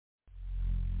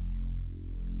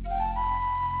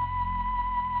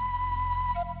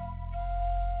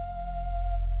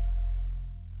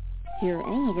Hear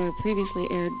all of our previously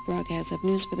aired broadcasts of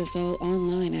News for the Soul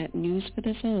online at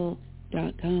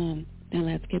newsforthesoul.com. Now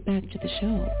let's get back to the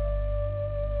show.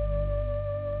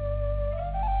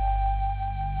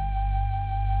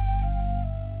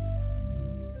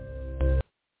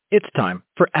 It's time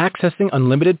for Accessing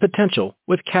Unlimited Potential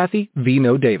with Kathie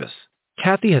Vino Davis.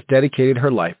 Kathie has dedicated her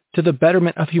life to the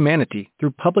betterment of humanity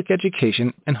through public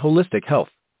education and holistic health.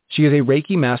 She is a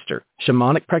Reiki master,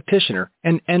 shamanic practitioner,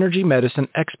 and energy medicine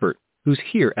expert who's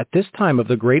here at this time of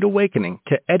the Great Awakening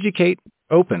to educate,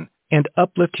 open, and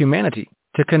uplift humanity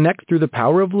to connect through the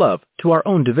power of love to our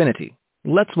own divinity.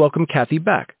 Let's welcome Kathie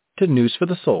back to News for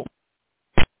the Soul.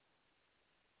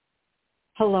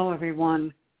 Hello,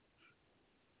 everyone.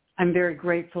 I'm very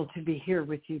grateful to be here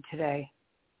with you today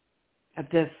at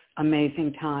this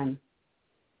amazing time,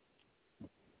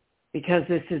 because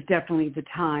this is definitely the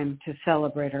time to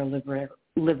celebrate our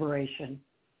liberation.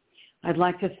 I'd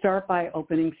like to start by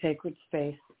opening sacred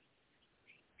space.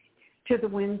 To the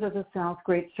winds of the south,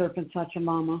 great serpent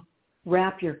Sachamama,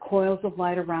 wrap your coils of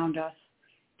light around us.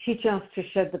 Teach us to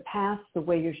shed the past the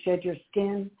way you shed your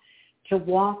skin, to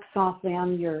walk softly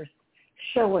on the earth.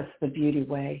 Show us the beauty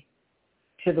way.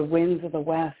 To the winds of the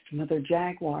west, Mother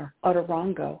Jaguar,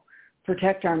 Otorongo,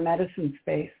 protect our medicine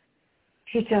space.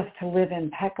 Teach us to live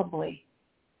impeccably,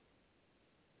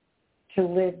 to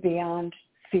live beyond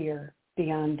fear,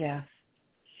 beyond death.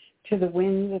 To the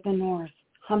winds of the north,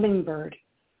 Hummingbird,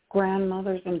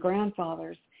 grandmothers and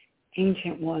grandfathers,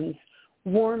 ancient ones,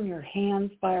 warm your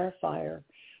hands by our fire.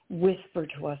 Whisper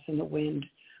to us in the wind.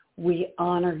 We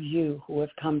honor you who have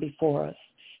come before us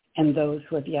and those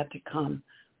who have yet to come,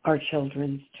 our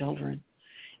children's children.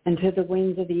 And to the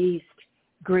winds of the east,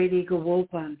 Great Eagle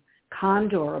Wopan,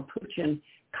 Condor Apuchin,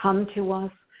 come to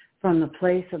us from the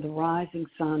place of the rising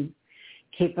sun.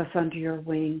 Keep us under your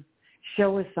wing.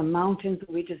 Show us the mountains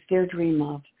we just dare dream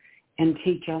of, and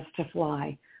teach us to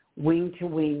fly wing to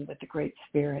wing with the Great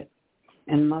Spirit.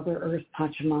 And Mother Earth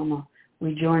Pachamama,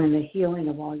 we join in the healing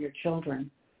of all your children,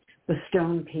 the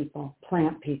stone people,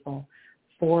 plant people,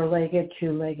 four-legged,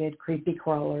 two-legged, creepy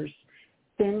crawlers,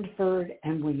 thin-furred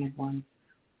and winged ones,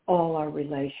 all our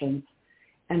relations.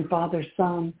 And Father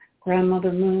Sun,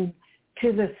 Grandmother Moon,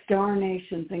 to the star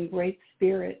nations and Great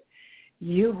Spirit,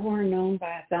 you who are known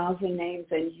by 1,000 names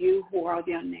and you who are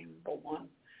the unnameable one,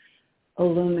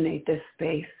 illuminate this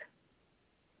space.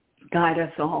 Guide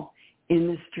us all in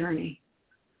this journey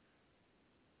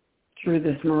through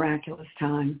this miraculous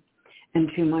time. And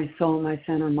to my soul, my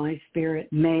center, my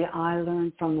spirit, may I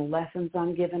learn from the lessons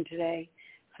I'm given today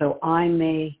so I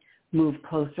may move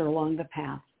closer along the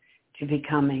path to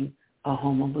becoming a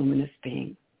Homo Luminous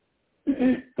being.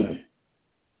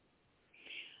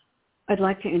 I'd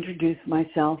like to introduce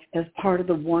myself as part of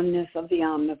the oneness of the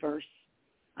omniverse.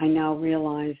 I now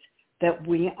realize that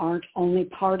we aren't only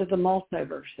part of the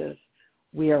multiverses,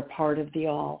 we are part of the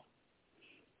all.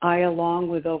 I, along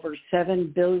with over 7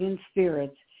 billion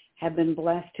spirits, have been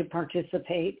blessed to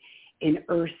participate in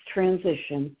Earth's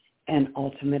transition and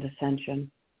ultimate ascension.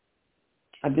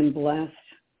 I've been blessed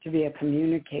to be a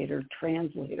communicator,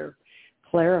 translator,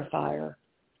 clarifier,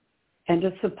 and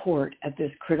a support at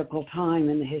this critical time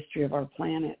in the history of our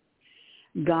planet,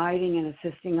 guiding and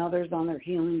assisting others on their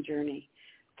healing journey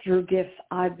through gifts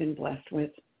I've been blessed with.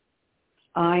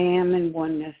 I am in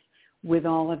oneness with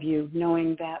all of you,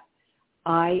 knowing that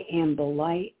I am the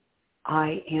light,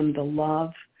 I am the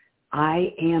love,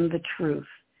 I am the truth,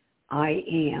 I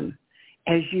am,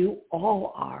 as you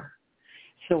all are.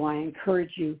 So I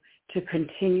encourage you to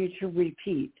continue to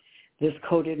repeat this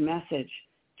coded message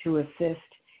to assist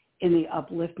in the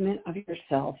upliftment of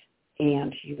yourself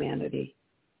and humanity.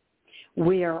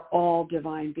 We are all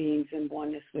divine beings in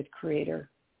oneness with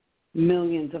Creator.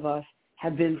 Millions of us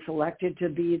have been selected to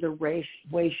be the way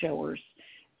showers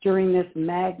during this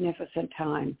magnificent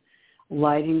time,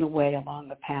 lighting the way along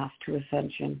the path to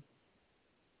ascension.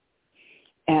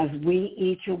 As we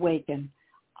each awaken,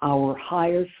 our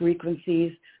higher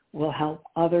frequencies will help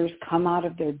others come out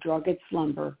of their drugged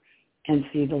slumber and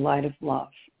see the light of love.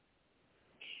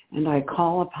 And I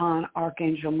call upon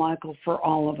Archangel Michael for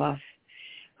all of us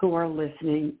who are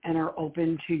listening and are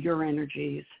open to your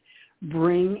energies.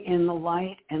 Bring in the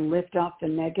light and lift up the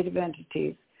negative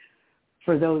entities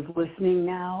for those listening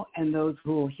now and those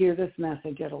who will hear this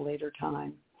message at a later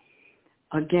time.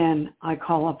 Again, I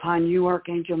call upon you,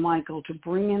 Archangel Michael, to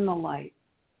bring in the light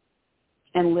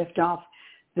and lift off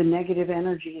the negative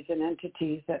energies and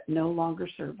entities that no longer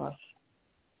serve us.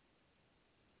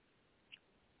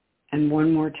 And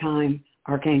one more time,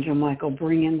 Archangel Michael,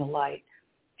 bring in the light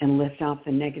and lift off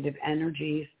the negative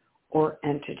energies or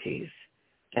entities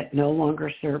that no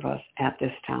longer serve us at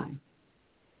this time.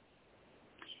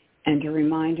 And a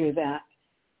reminder that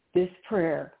this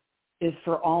prayer is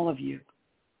for all of you,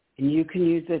 and you can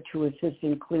use it to assist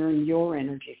in clearing your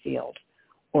energy field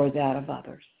or that of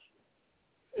others.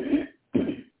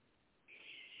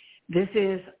 This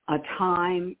is a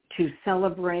time to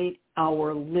celebrate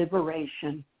our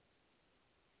liberation.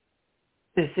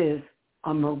 This is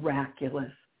a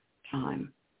miraculous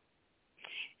time.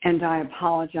 And I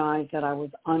apologize that I was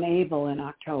unable in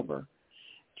October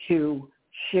to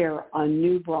share a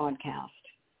new broadcast.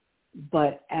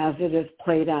 But as it has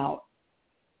played out,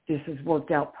 this has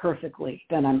worked out perfectly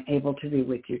that I'm able to be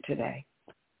with you today.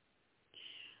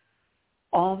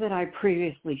 All that I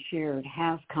previously shared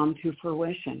has come to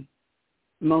fruition.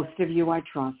 Most of you, I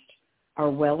trust, are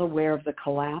well aware of the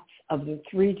collapse of the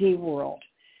 3D world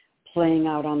playing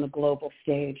out on the global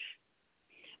stage.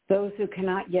 Those who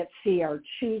cannot yet see are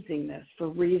choosing this for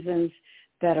reasons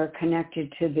that are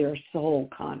connected to their soul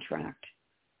contract.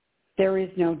 There is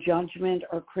no judgment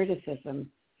or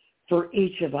criticism, for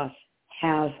each of us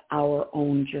has our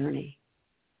own journey.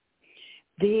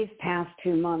 These past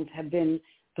 2 months have been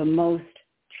the most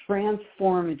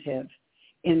transformative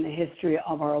in the history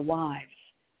of our lives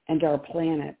and our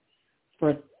planet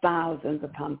for thousands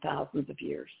upon thousands of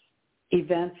years.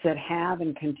 Events that have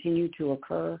and continue to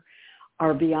occur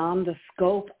are beyond the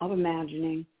scope of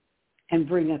imagining and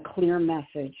bring a clear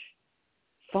message,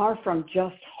 far from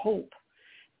just hope,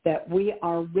 that we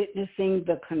are witnessing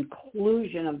the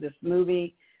conclusion of this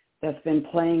movie that's been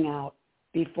playing out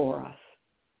before us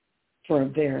for a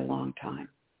very long time.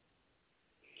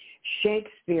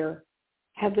 Shakespeare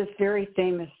had this very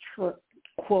famous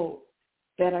quote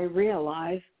that I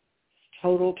realize is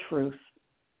total truth.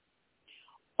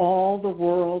 All the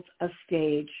world's a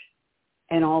stage,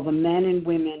 and all the men and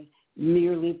women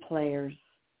merely players.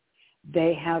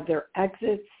 They have their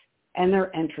exits and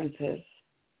their entrances,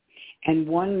 and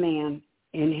one man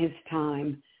in his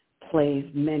time plays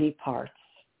many parts.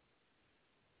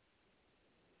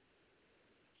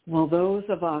 Well, those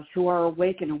of us who are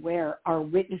awake and aware are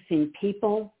witnessing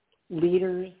people,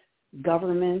 leaders,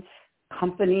 governments,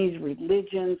 companies,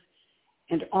 religions,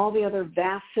 and all the other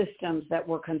vast systems that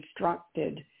were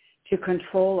constructed to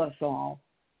control us all,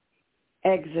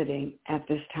 exiting at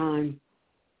this time.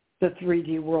 The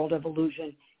 3D world of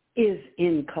illusion is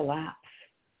in collapse.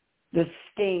 The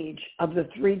stage of the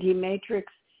 3D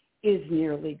matrix is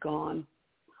nearly gone.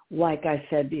 Like I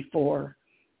said before,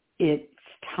 it's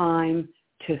time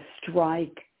to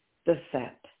strike the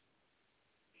set.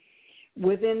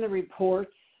 Within the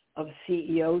reports of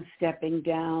CEOs stepping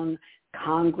down,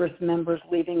 Congress members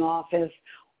leaving office,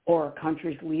 or a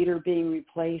country's leader being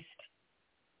replaced,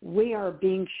 we are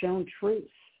being shown truth.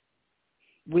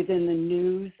 Within the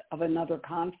news of another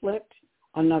conflict,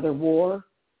 another war,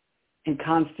 and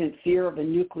constant fear of a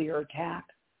nuclear attack,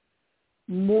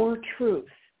 more truths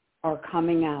are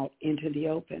coming out into the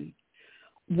open.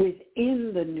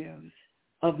 Within the news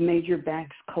of major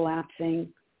banks collapsing,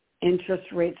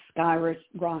 interest rates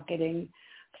skyrocketing,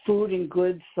 food and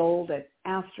goods sold at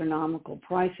astronomical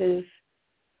prices,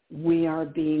 we are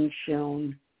being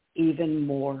shown even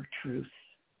more truths.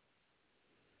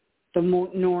 The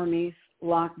normies,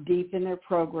 locked deep in their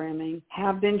programming,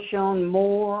 have been shown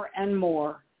more and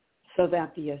more, so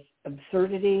that the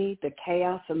absurdity, the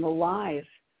chaos, and the lies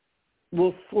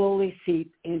will slowly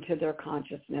seep into their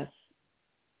consciousness.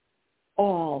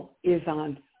 All is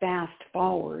on fast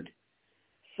forward,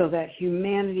 so that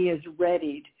humanity is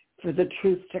readied for the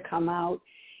truth to come out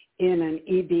in an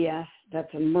EBS,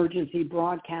 that's emergency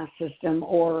broadcast system,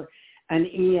 or an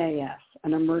EAS,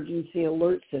 an emergency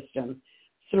alert system,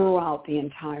 throughout the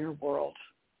entire world.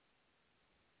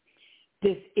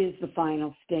 This is the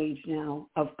final stage now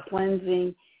of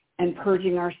cleansing and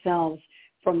purging ourselves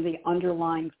from the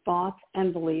underlying thoughts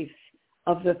and beliefs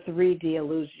of the 3D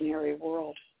illusionary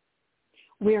world.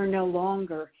 We are no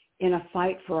longer in a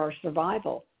fight for our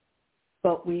survival,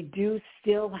 but we do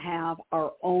still have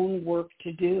our own work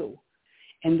to do,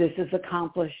 and this is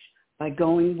accomplished by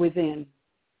going within.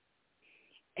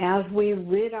 As we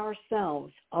rid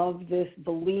ourselves of this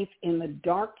belief in the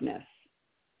darkness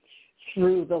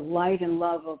through the light and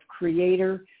love of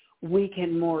Creator, we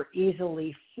can more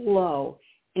easily flow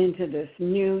into this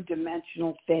new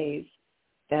dimensional phase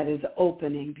that is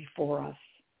opening before us.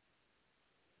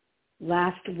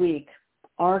 Last week,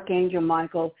 Archangel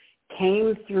Michael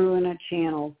came through in a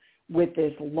channel with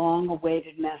this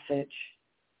long-awaited message,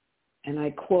 and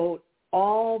I quote,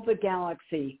 "All the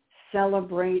galaxy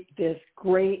celebrate this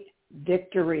great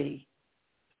victory.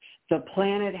 The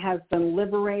planet has been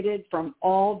liberated from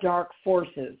all dark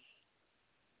forces,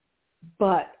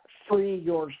 but free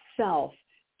yourself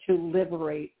to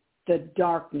liberate the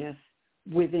darkness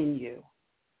within you,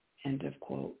 end of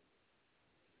quote.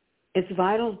 It's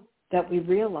vital that we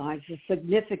realize the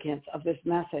significance of this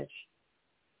message.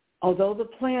 Although the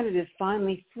planet is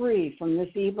finally free from this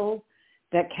evil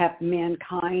that kept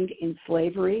mankind in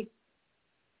slavery,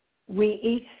 we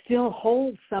each still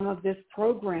hold some of this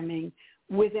programming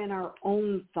within our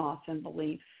own thoughts and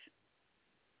beliefs.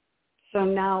 So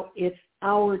now it's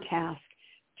our task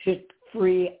to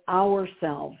free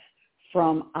ourselves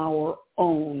from our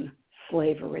own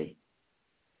slavery.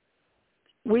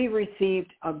 We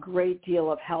received a great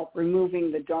deal of help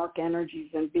removing the dark energies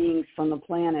and beings from the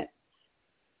planet.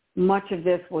 Much of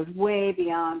this was way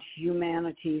beyond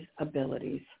humanity's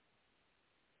abilities.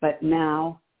 But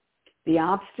now, the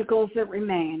obstacles that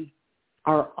remain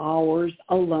are ours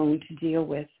alone to deal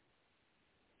with.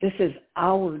 This is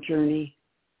our journey.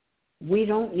 We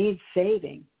don't need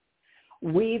saving.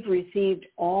 We've received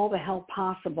all the help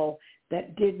possible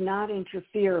that did not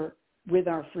interfere with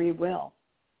our free will.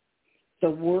 The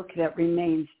work that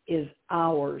remains is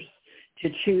ours to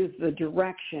choose the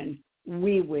direction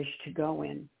we wish to go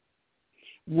in.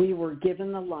 We were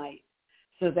given the light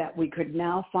so that we could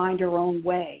now find our own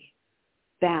way.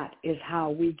 That is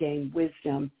how we gain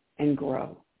wisdom and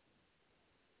grow.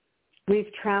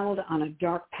 We've traveled on a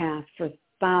dark path for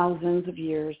thousands of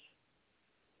years.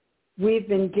 We've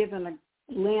been given a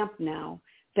lamp now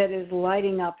that is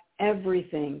lighting up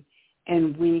everything,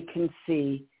 and we can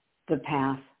see the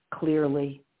path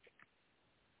clearly.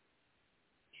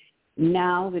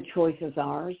 Now the choice is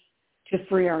ours to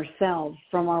free ourselves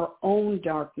from our own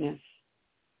darkness.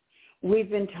 We've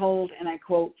been told, and I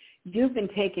quote, "You've been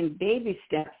taking baby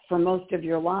steps for most of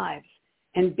your lives,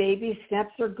 and baby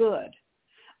steps are good,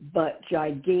 but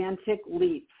gigantic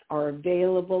leaps are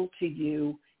available to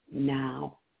you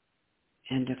now,"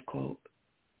 end of quote.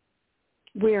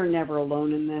 We are never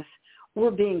alone in this.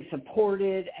 We're being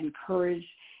supported, encouraged,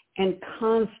 and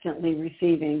constantly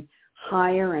receiving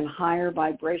higher and higher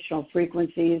vibrational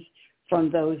frequencies from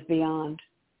those beyond.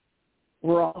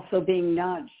 We're also being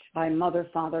nudged by Mother,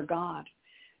 Father, God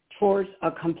towards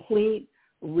a complete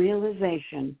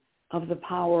realization of the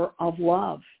power of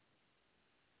love.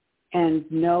 And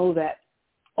know that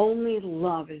only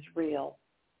love is real,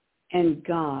 and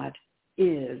God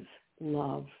is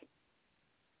love.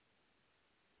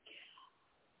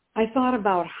 I thought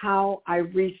about how I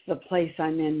reached the place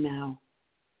I'm in now.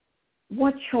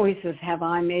 What choices have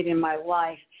I made in my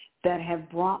life that have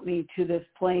brought me to this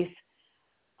place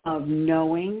of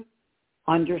knowing,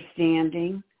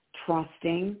 understanding,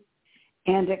 trusting,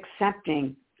 and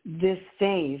accepting this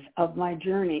phase of my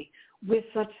journey with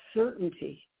such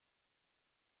certainty?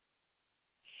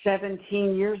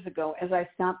 17 years ago, as I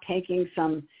stopped taking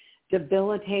some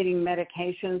debilitating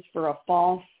medications for a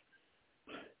false,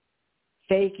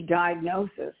 fake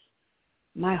diagnosis,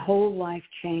 my whole life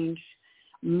changed.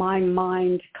 My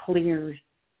mind cleared,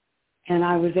 and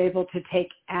I was able to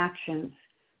take actions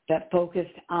that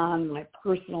focused on my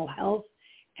personal health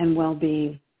and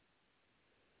well-being.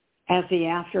 As the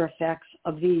after effects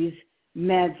of these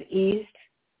meds eased,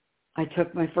 I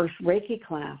took my first Reiki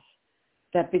class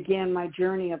that began my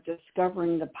journey of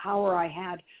discovering the power I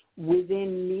had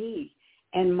within me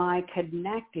and my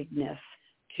connectedness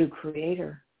to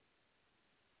Creator.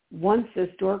 Once this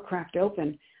door cracked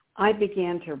open, I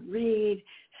began to read,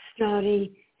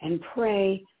 study, and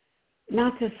pray,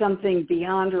 not to something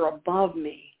beyond or above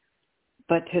me,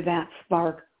 but to that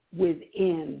spark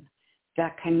within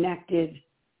that connects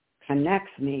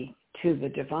me to the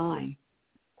divine.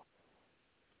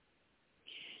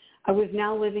 I was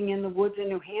now living in the woods in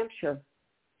New Hampshire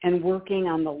and working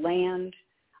on the land,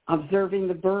 observing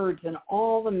the birds and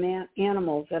all the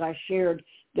animals that I shared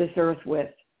this earth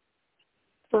with.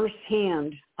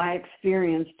 Firsthand, I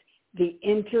experienced the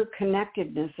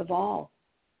interconnectedness of all.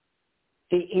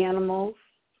 The animals,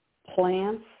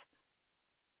 plants,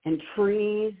 and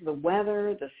trees, the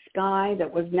weather, the sky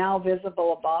that was now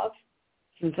visible above,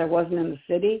 since I wasn't in the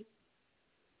city.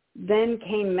 Then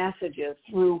came messages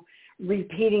through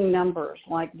repeating numbers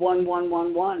like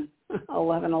 1111,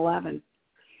 1111,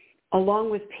 along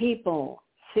with people,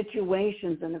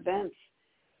 situations, and events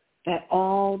that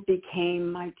all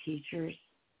became my teachers.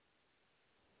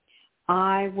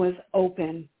 I was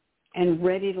open and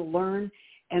ready to learn,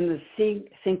 and the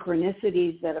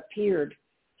synchronicities that appeared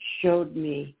showed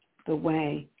me the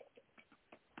way.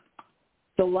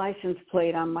 The license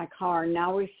plate on my car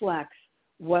now reflects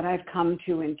what I've come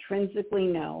to intrinsically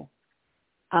know,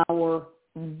 our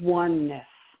oneness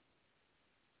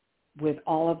with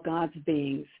all of God's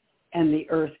beings and the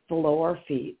earth below our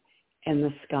feet and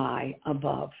the sky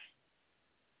above.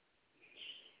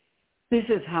 This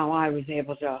is how I was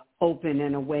able to open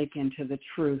and awaken to the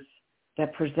truth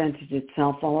that presented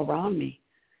itself all around me.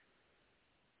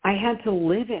 I had to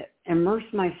live it, immerse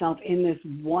myself in this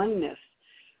oneness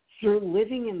through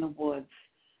living in the woods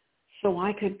so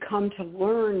I could come to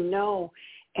learn, know,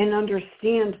 and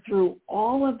understand through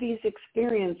all of these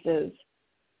experiences,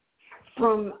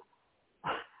 from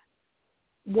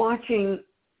watching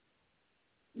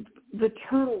the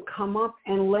turtle come up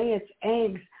and lay its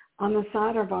eggs on the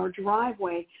side of our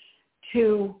driveway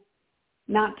to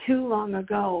not too long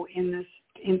ago in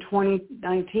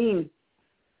 2019,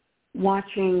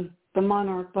 watching the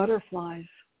monarch butterflies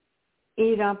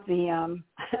eat up the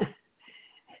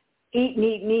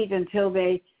eat until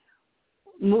they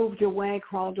moved away,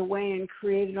 crawled away, and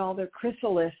created all their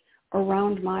chrysalis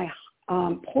around my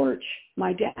porch,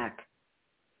 my deck.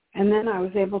 And then I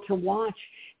was able to watch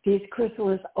these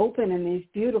chrysalis open and these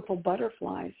beautiful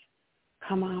butterflies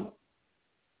come out.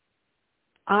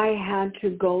 I had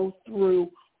to go through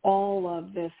all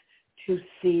of this to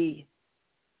see.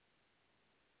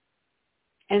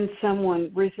 And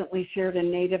someone recently shared a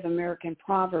Native American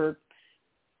proverb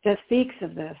that speaks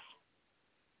of this.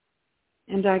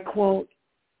 And I quote,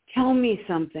 "Tell me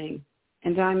something,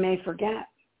 and I may forget.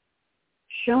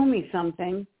 Show me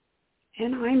something,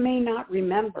 and I may not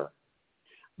remember.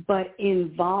 But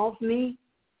involve me,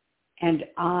 and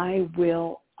I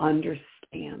will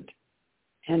understand."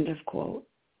 End of quote.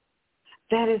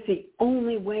 That is the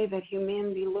only way that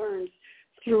humanity learns,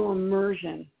 through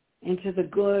immersion into the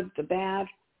good, the bad,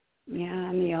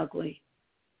 and the ugly.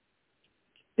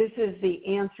 This is the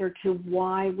answer to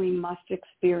why we must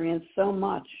experience so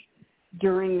much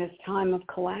during this time of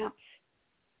collapse.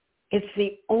 It's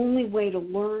the only way to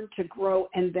learn, to grow,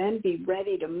 and then be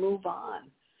ready to move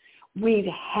on. We've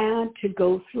had to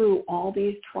go through all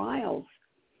these trials.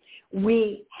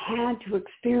 We had to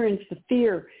experience the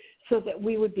fear so that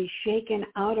we would be shaken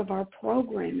out of our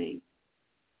programming.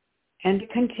 And it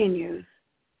continues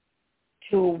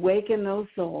to awaken those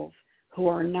souls who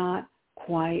are not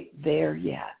quite there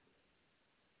yet.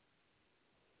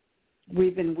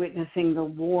 We've been witnessing the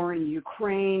war in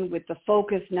Ukraine, with the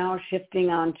focus now shifting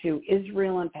onto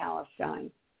Israel and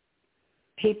Palestine.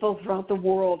 People throughout the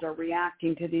world are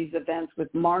reacting to these events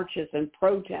with marches and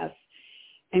protests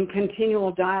and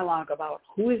continual dialogue about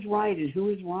who is right and who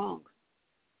is wrong.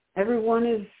 Everyone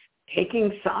is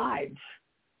taking sides.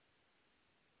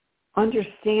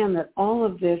 Understand that all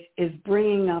of this is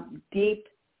bringing up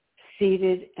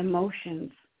deep-seated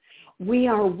emotions. We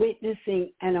are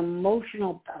witnessing an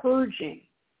emotional purging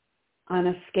on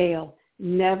a scale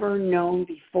never known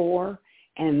before,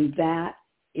 and that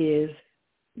is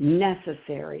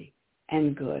necessary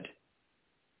and good.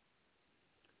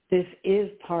 This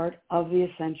is part of the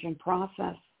ascension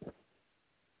process.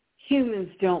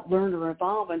 Humans don't learn or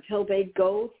evolve until they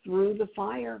go through the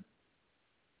fire.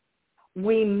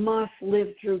 We must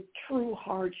live through true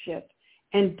hardship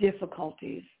and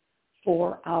difficulties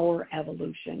for our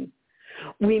evolution.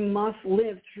 We must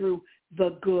live through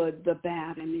the good, the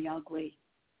bad, and the ugly.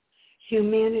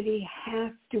 Humanity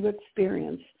has to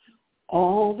experience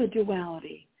all the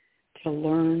duality to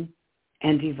learn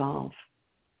and evolve.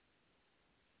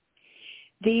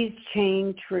 These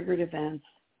chain-triggered events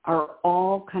are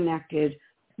all connected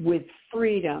with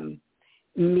freedom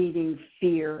meeting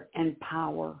fear and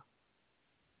power.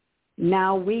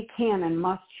 Now we can and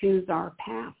must choose our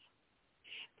path.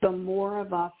 The more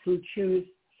of us who choose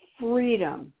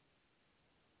freedom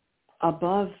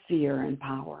above fear and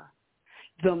power,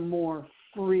 the more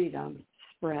freedom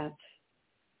spreads.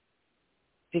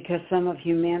 Because some of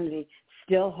humanity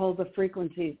still hold the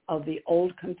frequencies of the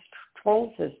old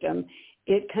control system,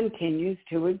 it continues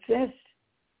to exist.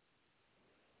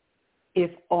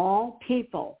 If all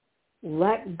people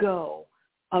let go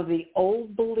of the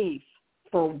old belief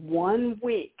for 1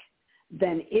 week,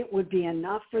 then it would be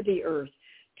enough for the earth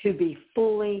to be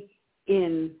fully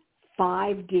in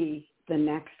 5D the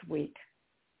next week.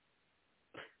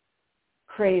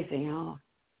 Crazy, huh?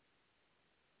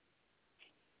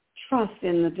 Trust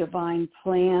in the divine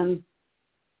plan.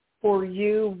 For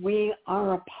you, we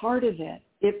are a part of it.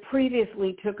 It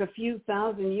previously took a few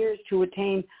thousand years to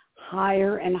attain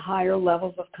higher and higher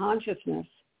levels of consciousness.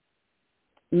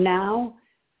 Now,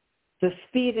 the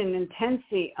speed and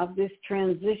intensity of this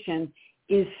transition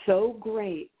is so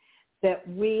great that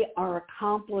we are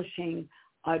accomplishing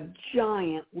a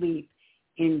giant leap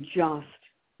in just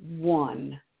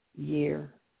 1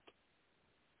 year.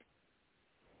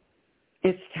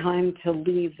 It's time to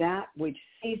leave that which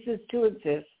ceases to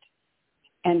exist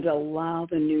and allow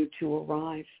the new to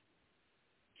arrive.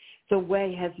 The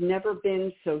way has never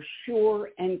been so sure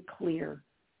and clear,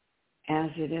 as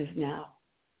it is now.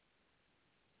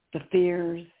 The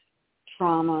fears,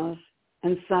 traumas,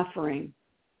 and suffering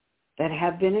that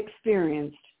have been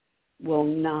experienced will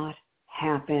not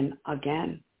happen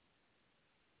again.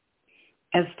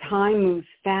 As time moves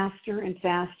faster and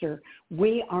faster,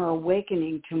 we are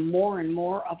awakening to more and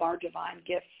more of our divine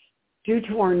gifts. Due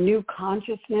to our new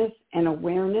consciousness and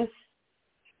awareness,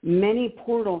 many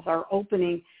portals are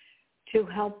opening to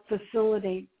help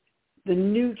facilitate the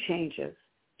new changes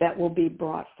that will be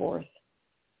brought forth.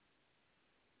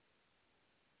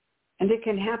 And it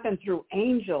can happen through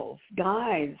angels,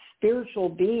 guides, spiritual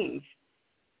beings,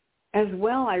 as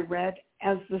well, I read,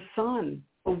 as the sun,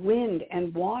 the wind,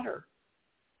 and water,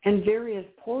 and various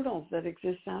portals that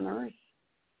exist on Earth.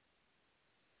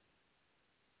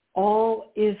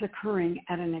 All is occurring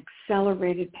at an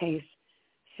accelerated pace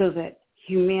so that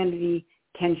humanity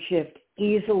can shift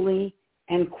easily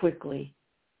and quickly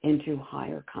into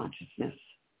higher consciousness.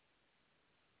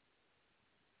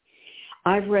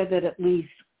 I've read that at least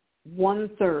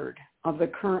 1/3 of the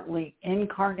currently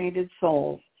incarnated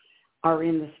souls are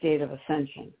in the state of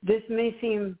ascension. This may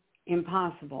seem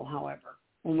impossible, however,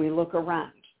 when we look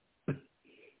around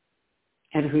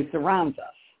at who surrounds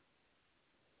us.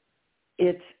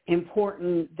 It's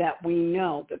important that we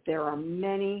know that there are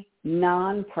many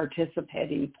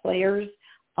non-participating players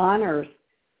on Earth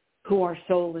who are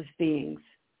soulless beings.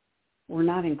 We're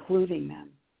not including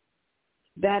them.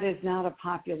 That is not a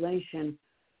population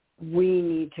we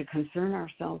need to concern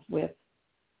ourselves with.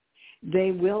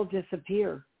 They will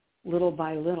disappear little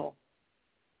by little.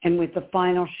 And with the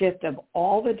final shift of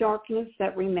all the darkness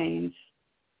that remains,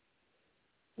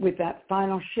 with that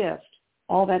final shift,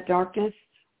 all that darkness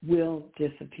will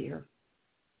disappear.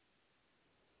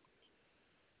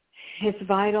 It's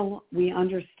vital we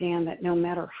understand that no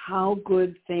matter how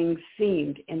good things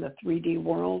seemed in the 3D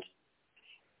world,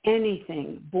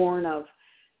 anything born of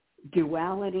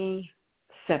duality,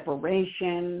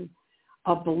 separation,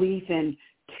 a belief in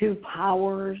two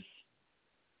powers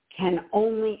can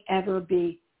only ever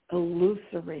be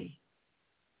illusory.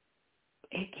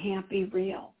 It can't be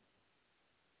real.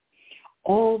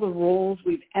 All the roles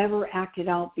we've ever acted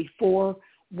out before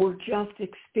were just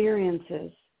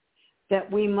experiences that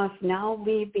we must now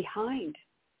leave behind.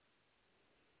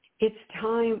 It's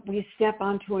time we step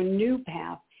onto a new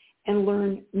path and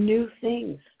learn new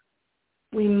things.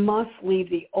 We must leave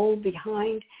the old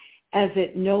behind as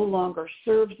it no longer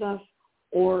serves us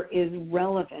or is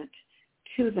relevant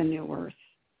to the new earth.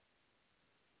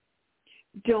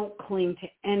 Don't cling to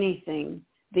anything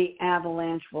the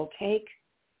avalanche will take,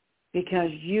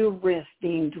 because you risk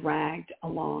being dragged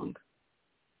along.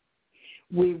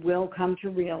 We will come to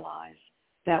realize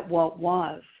that what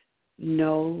was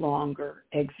no longer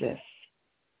exists.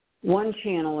 One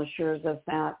channel assures us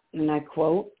that, and I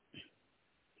quote,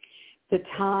 "The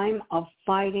time of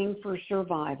fighting for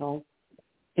survival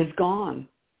is gone,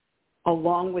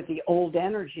 along with the old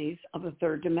energies of the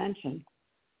third dimension.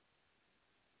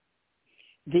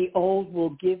 The old will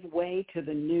give way to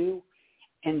the new,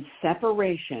 and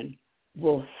separation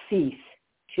will cease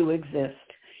to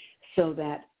exist, so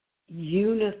that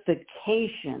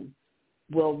unification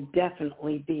will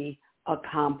definitely be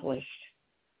accomplished,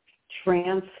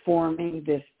 transforming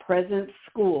this present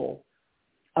school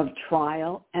of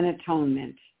trial and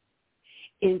atonement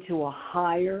into a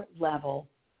higher level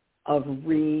of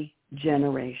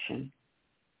regeneration."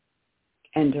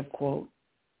 End of quote.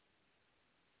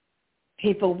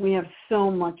 People, we have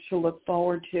so much to look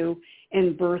forward to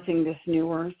in birthing this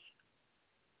new earth.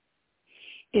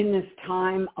 In this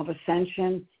time of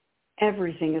ascension,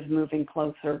 everything is moving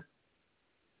closer.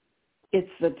 It's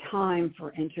the time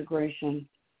for integration.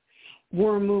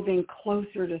 We're moving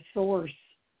closer to source,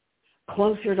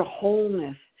 closer to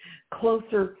wholeness,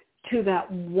 closer to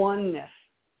that oneness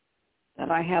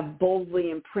that I have boldly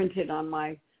imprinted on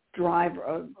my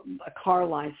a car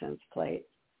license plate,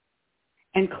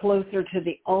 and closer to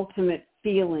the ultimate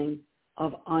feeling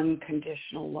of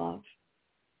unconditional love.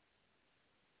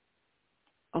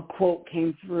 A quote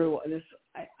came through.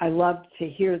 I love to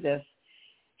hear this.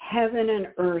 "Heaven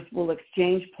and earth will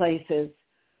exchange places.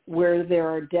 Where there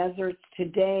are deserts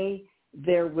today,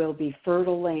 there will be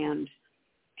fertile land.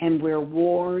 And where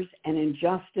wars and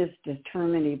injustice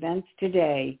determine events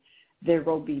today, there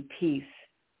will be peace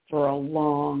for a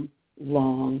long,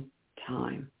 long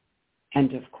time."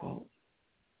 End of quote.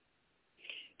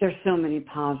 There's so many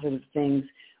positive things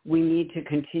we need to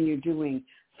continue doing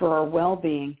for our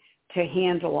well-being to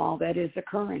handle all that is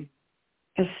occurring.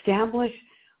 Establish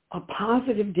a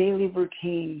positive daily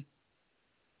routine.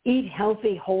 Eat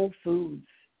healthy whole foods.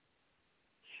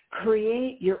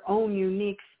 Create your own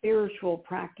unique spiritual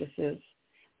practices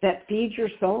that feed your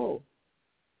soul.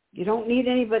 You don't need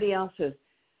anybody else's.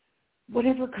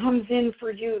 Whatever comes in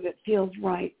for you that feels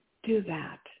right, do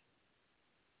that.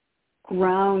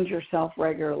 Ground yourself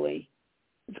regularly.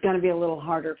 It's going to be a little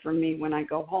harder for me when I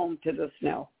go home to the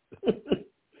snow.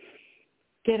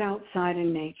 Get outside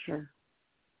in nature.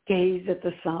 Gaze at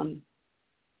the sun.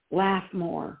 Laugh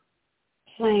more.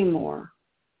 Play more.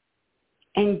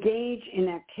 Engage in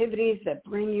activities that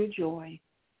bring you joy.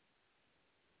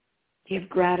 Give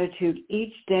gratitude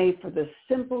each day for the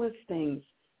simplest things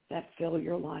that fill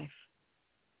your life.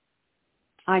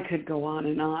 I could go on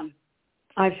and on.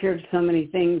 I've shared so many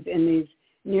things in these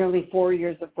nearly 4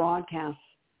 years of broadcasts.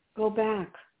 Go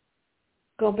back.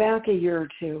 Go back a year or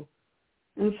two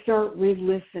and start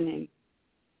re-listening.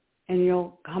 And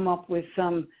you'll come up with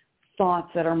some thoughts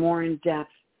that are more in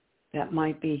depth that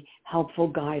might be helpful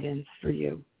guidance for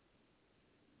you.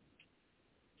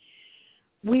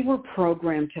 We were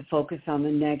programmed to focus on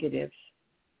the negatives.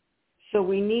 So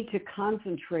we need to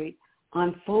concentrate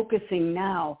on focusing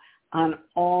now on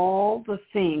all the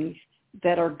things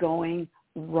that are going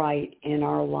right in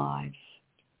our lives.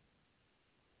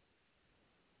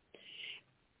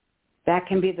 That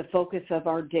can be the focus of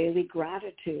our daily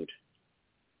gratitude.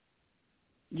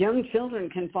 Young children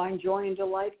can find joy and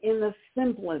delight in the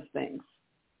simplest things.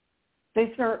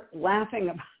 They start laughing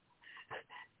about,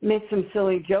 make some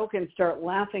silly joke and start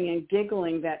laughing and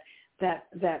giggling that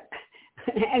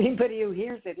anybody who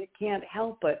hears it can't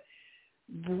help but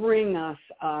bring us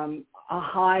a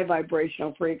high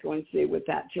vibrational frequency with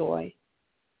that joy.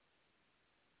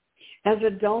 As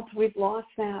adults, we've lost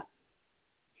that.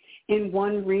 In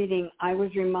one reading, I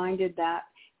was reminded that,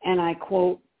 and I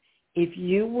quote, if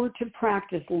you were to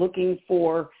practice looking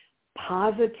for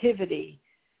positivity,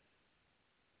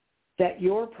 that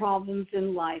your problems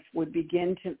in life would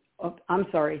begin to,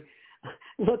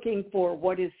 looking for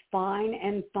what is fine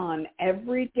and fun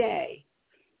every day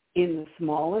in the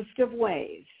smallest of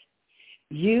ways,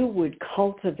 you would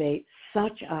cultivate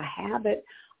such a habit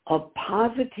of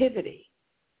positivity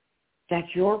that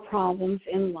your problems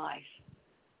in life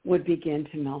would begin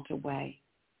to melt away.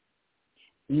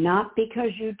 Not because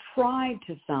you tried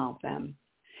to solve them,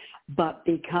 but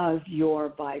because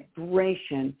your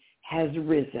vibration has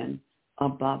risen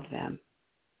above them.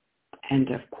 End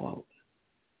of quote.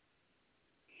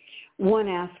 One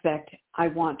aspect I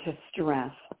want to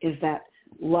stress is that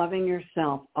loving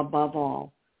yourself above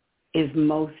all is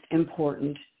most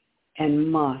important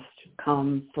and must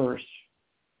come first.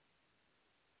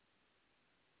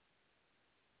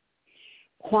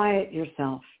 Quiet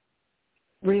yourself.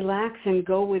 Relax and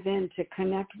go within to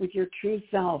connect with your true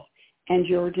self and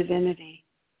your divinity.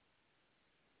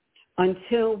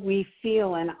 Until we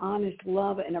feel an honest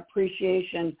love and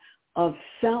appreciation of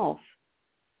self,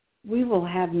 we will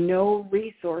have no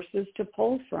resources to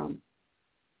pull from.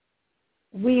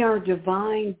 We are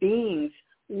divine beings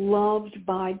loved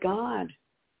by God.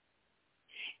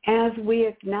 As we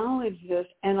acknowledge this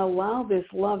and allow this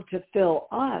love to fill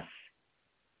us,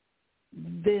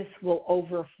 this will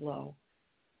overflow,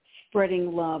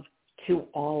 spreading love to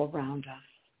all around us.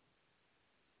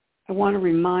 I want to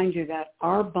remind you that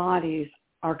our bodies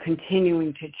are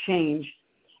continuing to change,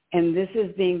 and this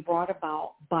is being brought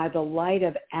about by the light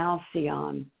of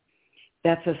Alcyon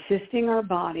that's assisting our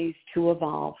bodies to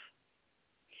evolve.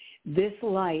 This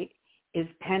light is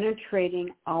penetrating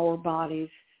our bodies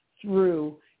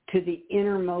through to the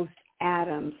innermost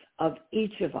atoms of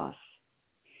each of us,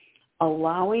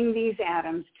 allowing these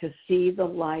atoms to see the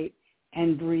light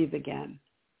and breathe again.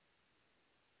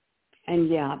 And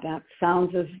yeah, that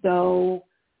sounds as though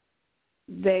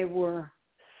they were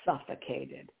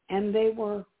suffocated. And they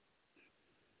were,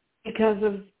 because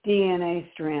of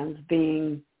DNA strands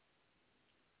being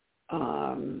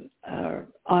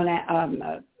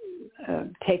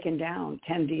taken down,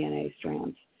 10 DNA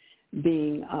strands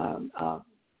being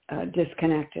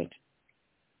disconnected.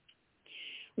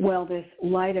 Well, this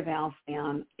light of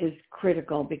Alcyon is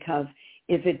critical because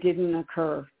if it didn't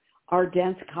occur, our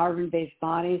dense carbon-based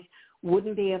bodies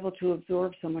wouldn't be able to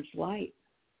absorb so much light.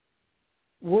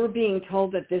 We're being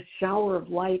told that this shower of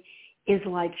light is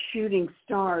like shooting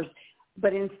stars,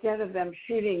 but instead of them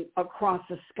shooting across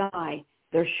the sky,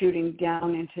 they're shooting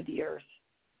down into the earth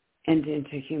and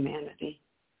into humanity.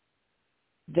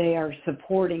 They are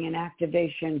supporting an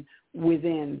activation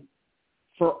within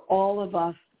for all of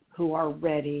us who are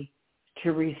ready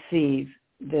to receive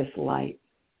this light.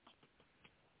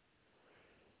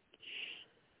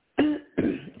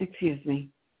 Excuse me.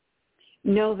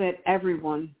 Know that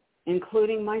everyone,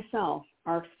 including myself,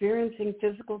 are experiencing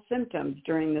physical symptoms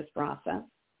during this process.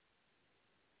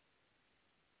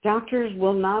 Doctors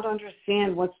will not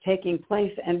understand what's taking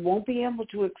place and won't be able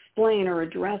to explain or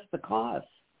address the cause.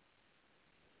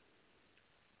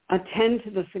 Attend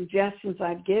to the suggestions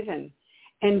I've given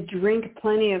and drink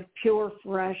plenty of pure,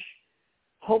 fresh,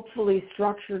 hopefully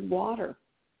structured water,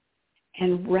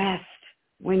 and rest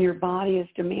when your body is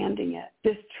demanding it.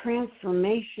 This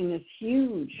transformation is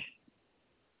huge.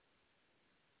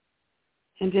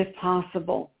 And if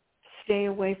possible, stay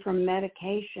away from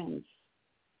medications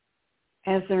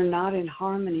as they're not in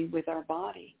harmony with our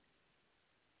body.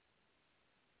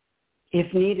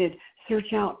 If needed,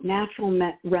 search out natural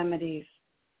remedies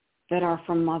that are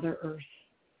from Mother Earth.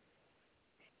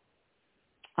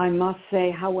 I must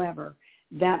say, however,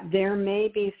 that there may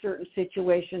be certain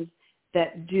situations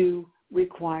that do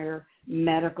require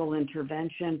medical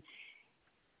intervention,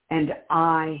 and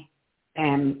I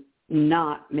am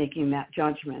not making that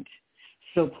judgment.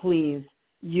 So please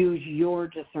use your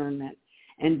discernment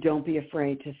and don't be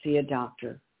afraid to see a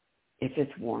doctor if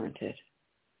it's warranted.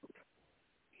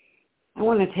 I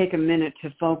want to take a minute to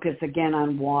focus again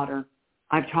on water.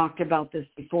 I've talked about this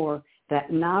before,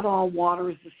 that not all water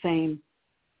is the same.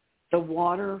 The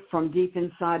water from deep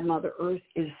inside Mother Earth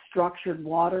is structured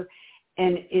water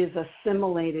and is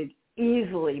assimilated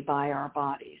easily by our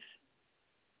bodies.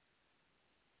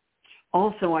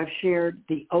 Also, I've shared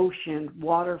the ocean,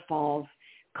 waterfalls,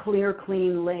 clear,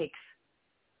 clean lakes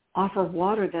offer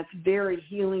water that's very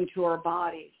healing to our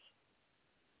bodies.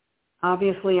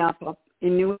 Obviously, up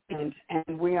in New England,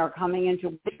 and we are coming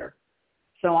into winter,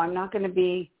 so I'm not going to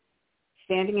be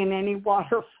standing in any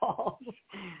waterfalls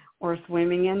or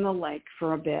swimming in the lake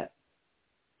for a bit.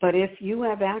 But if you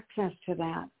have access to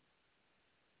that,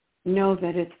 know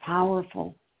that it's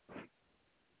powerful.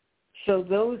 So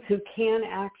those who can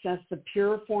access the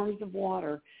pure forms of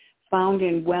water found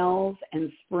in wells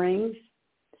and springs,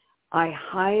 I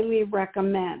highly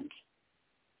recommend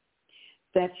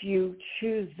that you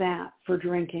choose that for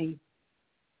drinking.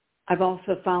 I've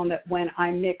also found that when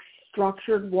I mix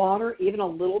structured water, even a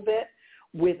little bit,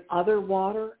 with other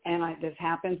water, and this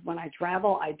happens when I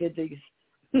travel, I did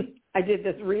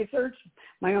this research,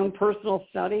 my own personal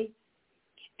study,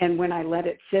 and when I let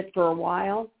it sit for a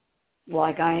while,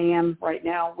 like I am right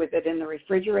now with it in the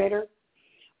refrigerator,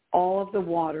 all of the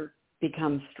water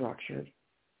becomes structured.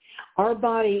 Our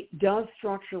body does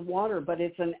structure water, but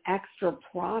it's an extra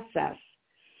process.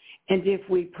 And if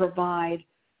we provide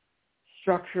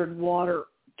structured water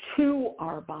to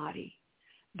our body,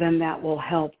 then that will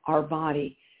help our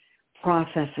body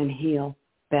process and heal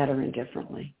better and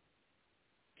differently.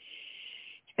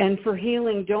 And for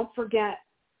healing, don't forget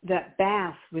that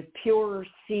baths with pure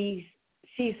sea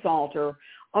salt or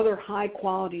other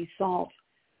high-quality salt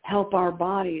help our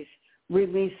bodies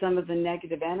release some of the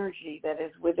negative energy that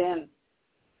is within,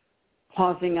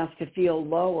 causing us to feel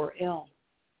low or ill.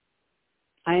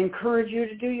 I encourage you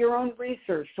to do your own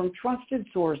research from trusted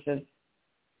sources.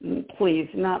 Please,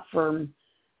 not from,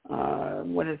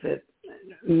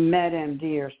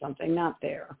 MedMD or something, not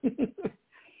there.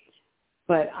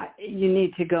 But you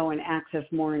need to go and access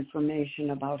more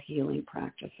information about healing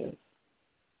practices.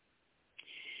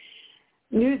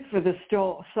 News for the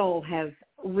Soul has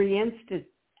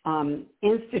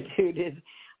instituted,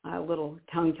 a little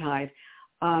tongue-tied,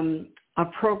 a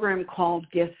program called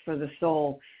Gifts for the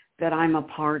Soul that I'm a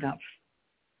part of.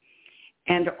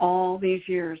 And all these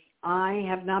years, I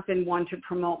have not been one to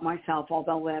promote myself,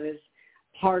 although that is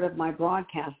part of my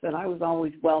broadcast that I was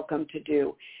always welcome to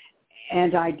do,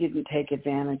 and I didn't take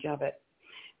advantage of it.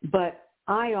 But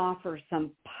I offer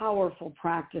some powerful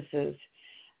practices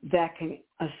that can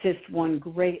assist one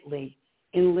greatly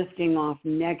in lifting off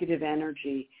negative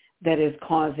energy that is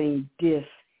causing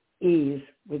dis-ease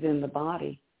within the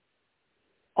body.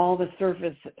 All the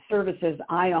services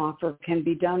I offer can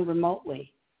be done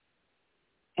remotely.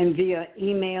 And via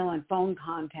email and phone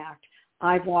contact,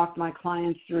 I've walked my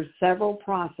clients through several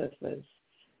processes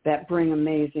that bring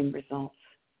amazing results.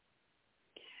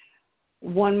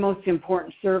 One most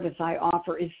important service I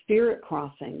offer is spirit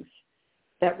crossings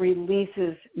that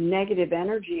releases negative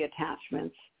energy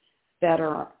attachments that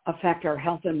affect our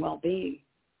health and well-being.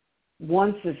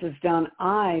 Once this is done,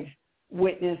 I've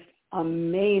witnessed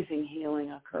amazing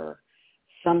healing occur,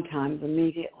 sometimes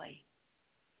immediately.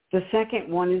 The second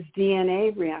one is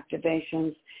DNA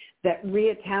reactivations that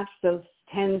reattach those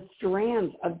 10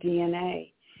 strands of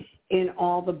DNA in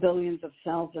all the billions of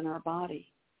cells in our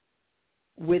body.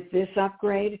 With this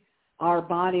upgrade, our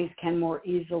bodies can more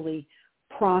easily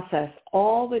process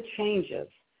all the changes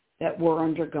that we're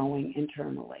undergoing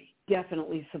internally.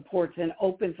 Definitely supports and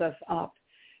opens us up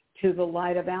to the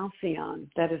light of Alcyon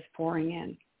that is pouring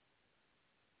in.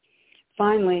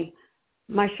 Finally,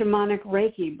 My shamanic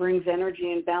Reiki brings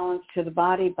energy and balance to the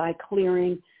body by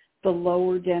clearing the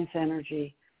lower dense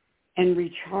energy and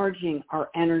recharging our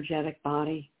energetic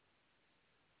body.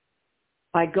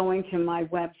 By going to my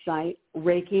website,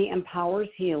 Reiki Empowers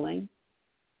Healing,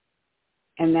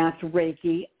 and that's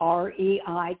Reiki,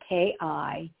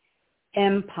 R-E-I-K-I,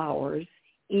 Empowers,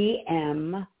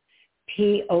 E-M-P-O-W-E-R-S,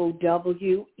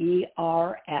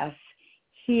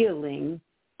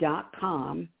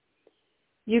 healing.com.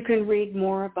 You can read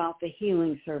more about the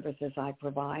healing services I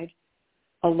provide,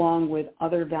 along with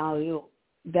other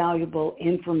valuable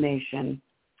information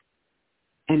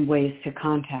and ways to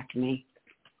contact me.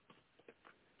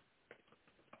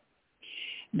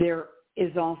 There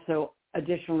is also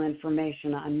additional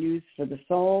information on News for the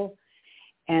Soul,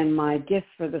 and my Gifts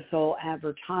for the Soul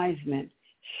advertisement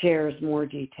shares more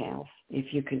details,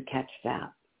 if you can catch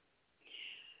that.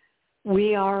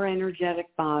 We are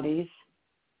energetic bodies,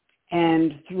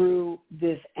 and through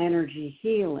this energy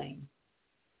healing,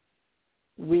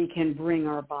 we can bring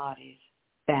our bodies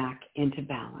back into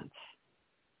balance.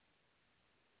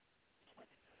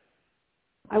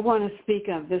 I want to speak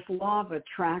of this law of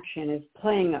attraction is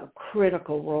playing a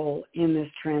critical role in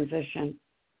this transition.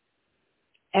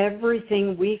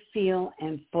 Everything we feel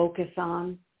and focus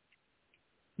on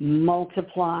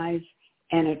multiplies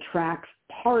and attracts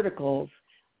particles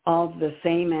of the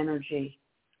same energy.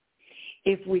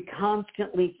 If we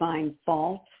constantly find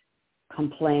fault,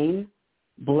 complain,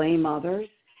 blame others,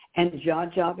 and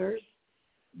judge others,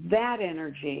 that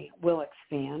energy will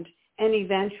expand and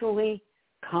eventually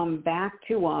come back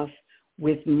to us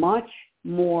with much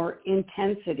more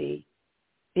intensity,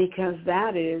 because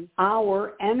that is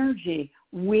our energy.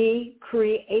 We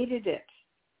created it.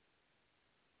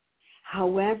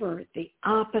 However, the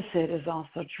opposite is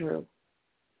also true.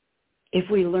 If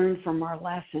we learn from our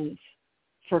lessons,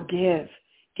 forgive,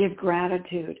 give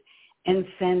gratitude, and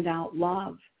send out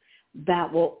love,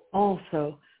 that will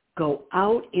also go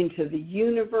out into the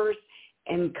universe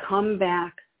and come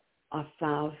back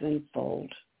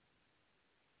 1,000-fold.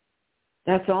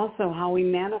 That's also how we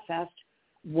manifest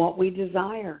what we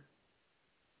desire.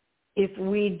 If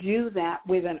we do that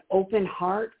with an open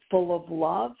heart full of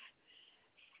love,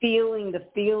 feeling the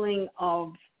feeling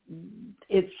of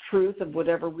its truth of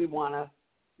whatever we want to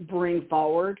bring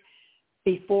forward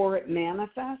before it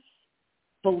manifests,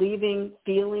 feeling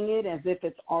it as if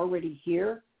it's already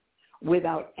here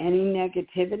without any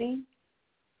negativity,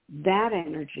 that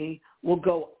energy will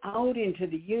go out into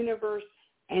the universe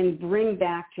and bring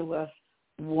back to us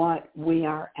what we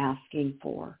are asking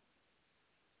for.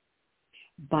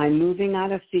 By moving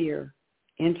out of fear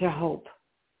into hope,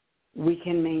 we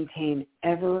can maintain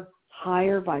ever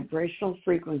higher vibrational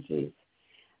frequencies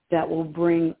that will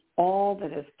bring all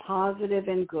that is positive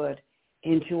and good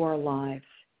into our lives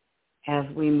as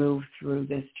we move through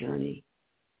this journey.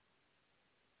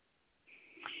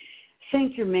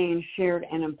 Saint Germain shared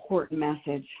an important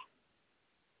message,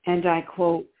 and I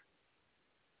quote,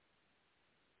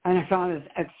 and I found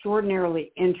it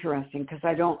extraordinarily interesting because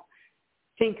I don't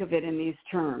think of it in these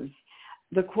terms.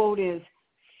 The quote is,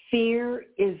 "Fear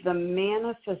is the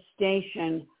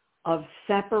manifestation of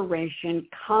separation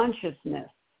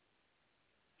consciousness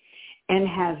and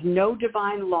has no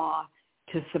divine law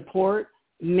to support,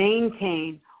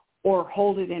 maintain, or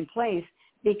hold it in place,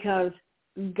 because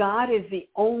God is the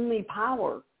only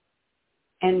power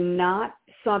and not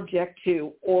subject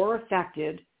to or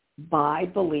affected by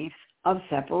beliefs of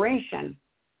separation.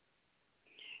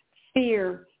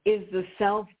 Fear is the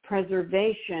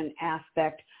self-preservation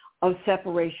aspect of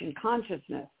separation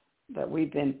consciousness that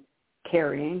we've been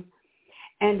carrying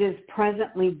and is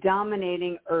presently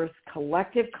dominating Earth's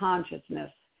collective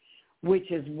consciousness,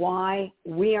 which is why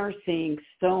we are seeing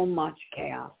so much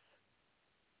chaos.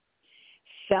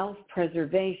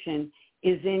 Self-preservation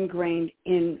is ingrained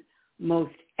in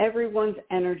most everyone's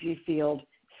energy field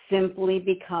simply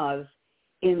because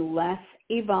in less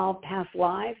evolved past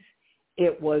lives,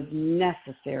 it was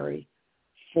necessary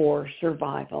for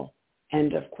survival."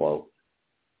 End of quote.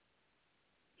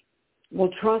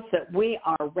 We'll trust that we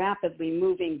are rapidly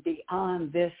moving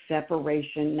beyond this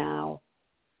separation now.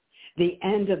 The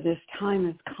end of this time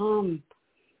has come,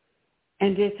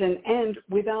 and it's an end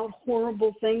without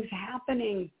horrible things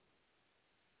happening.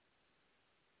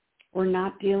 We're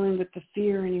not dealing with the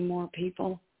fear anymore,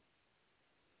 people.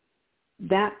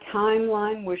 That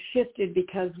timeline was shifted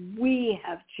because we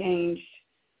have changed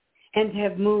and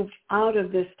have moved out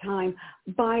of this time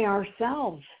by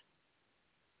ourselves.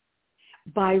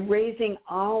 By raising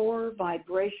our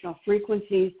vibrational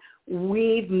frequencies,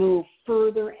 we've moved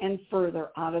further and further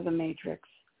out of the matrix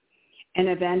and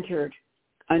have entered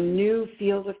a new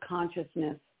field of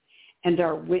consciousness and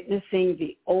are witnessing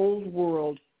the old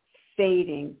world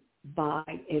fading by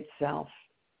itself.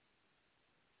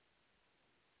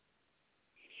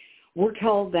 We're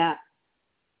told that,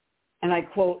 and I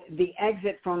quote, the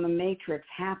exit from the matrix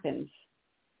happens.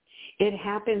 It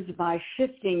happens by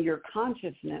shifting your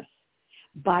consciousness,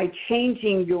 by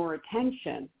changing your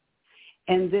attention,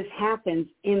 and this happens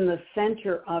in the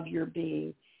center of your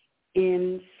being,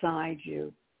 inside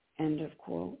you, end of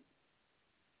quote.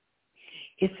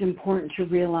 It's important to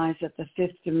realize that the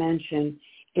fifth dimension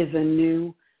is a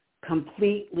new,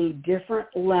 completely different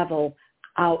level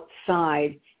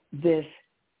outside this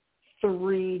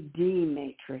 3D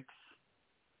matrix,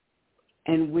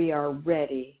 and we are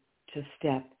ready to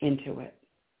step into it.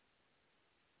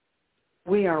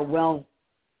 We are well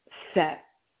set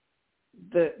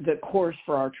the course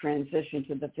for our transition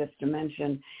to the fifth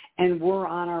dimension, and we're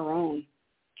on our own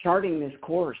charting this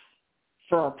course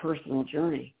for our personal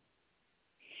journey.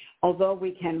 Although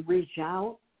we can reach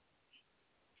out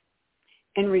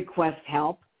and request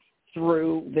help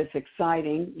through this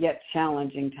exciting yet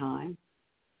challenging time,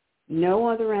 no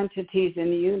other entities in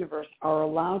the universe are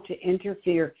allowed to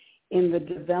interfere in the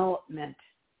development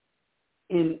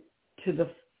into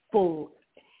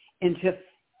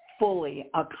fully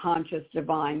a conscious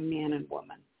divine man and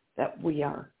woman that we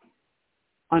are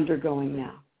undergoing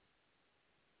now.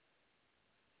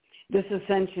 This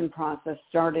ascension process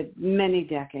started many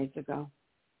decades ago.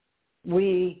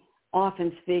 We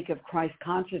often speak of Christ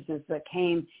consciousness that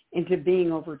came into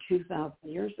being over 2,000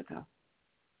 years ago.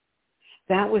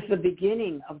 That was the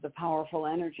beginning of the powerful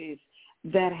energies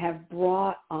that have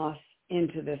brought us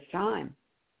into this time.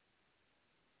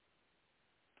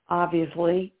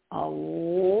 Obviously, a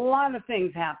lot of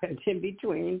things happened in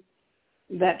between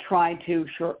that tried to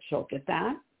short-circuit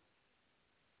that.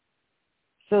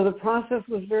 So the process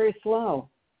was very slow.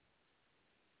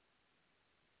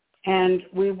 And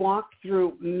we walked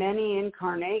through many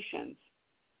incarnations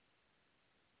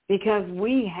because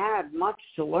we had much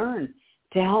to learn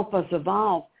to help us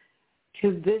evolve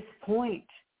to this point,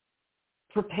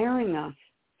 preparing us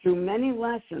through many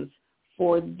lessons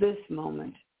for this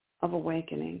moment of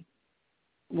awakening.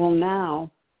 Well,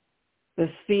 now, the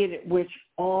speed at which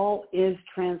all is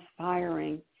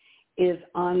transpiring is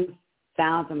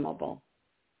unfathomable.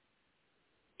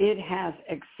 It has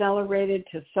accelerated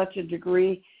to such a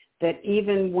degree that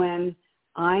even when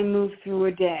I move through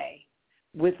a day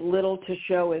with little to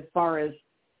show as far as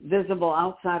visible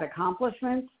outside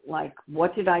accomplishments, like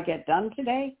what did I get done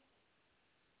today,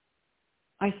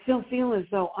 I still feel as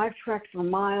though I've trekked for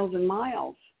miles and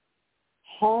miles,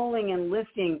 hauling and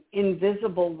lifting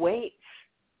invisible weights.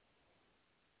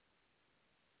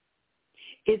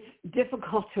 It's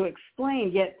difficult to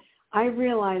explain, yet I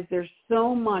realize there's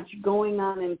so much going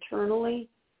on internally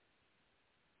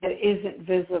that isn't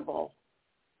visible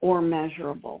or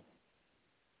measurable.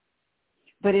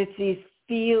 But it's these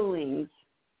feelings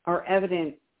are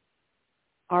evidence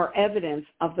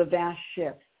of the vast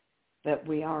shifts that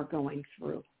we are going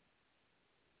through.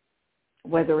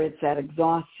 Whether it's that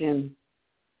exhaustion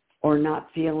or not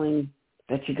feeling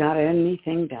that you got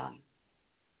anything done.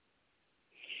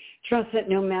 Trust that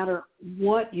no matter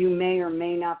what you may or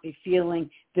may not be feeling,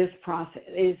 this process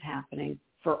is happening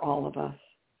for all of us.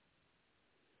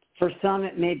 For some,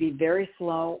 it may be very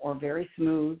slow or very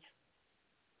smooth.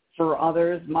 For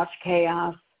others, much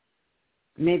chaos,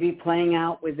 maybe playing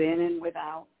out within and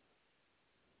without.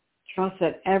 Trust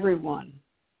that everyone,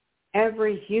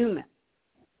 every human,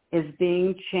 is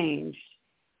being changed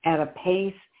at a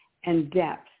pace and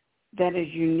depth that is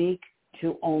unique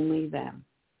to only them.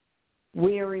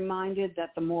 We are reminded that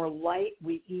the more light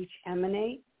we each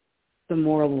emanate, the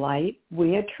more light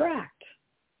we attract,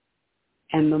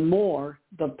 and the more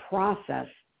the process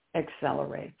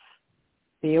accelerates.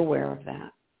 Be aware of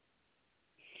that.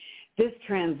 This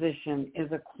transition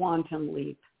is a quantum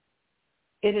leap.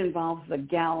 It involves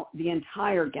the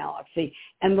entire galaxy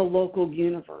and the local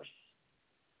universe.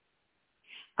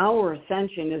 Our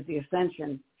ascension is the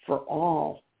ascension for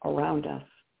all around us.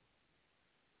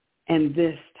 And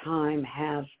this time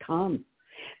has come.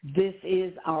 This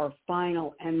is our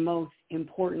final and most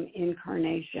important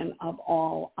incarnation of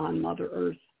all on Mother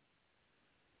Earth.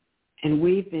 And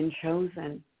we've been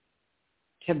chosen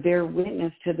to bear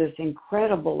witness to this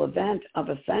incredible event of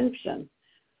ascension.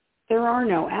 There are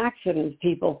no accidents,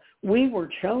 people. We were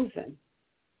chosen.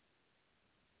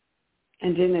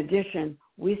 And in addition,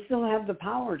 we still have the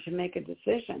power to make a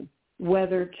decision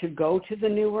whether to go to the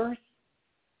new earth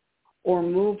or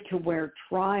move to where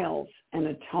trials and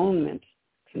atonement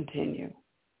continue.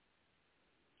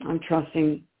 I'm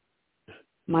trusting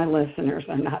my listeners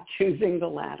are not choosing the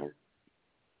latter.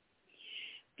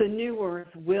 The new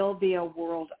earth will be a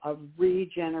world of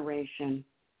regeneration.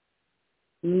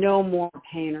 No more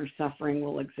pain or suffering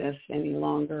will exist any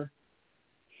longer.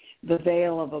 The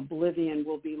veil of oblivion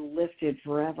will be lifted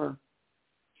forever.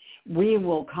 We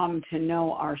will come to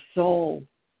know our soul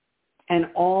and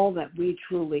all that we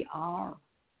truly are.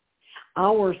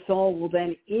 Our soul will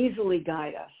then easily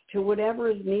guide us to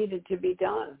whatever is needed to be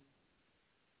done.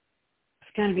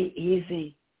 It's going to be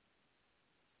easy.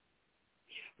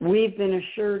 We've been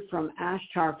assured from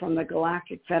Ashtar, from the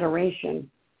Galactic Federation,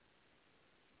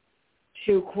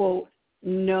 to, quote,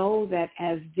 know that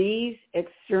as these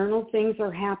external things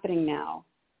are happening now,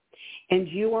 and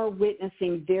you are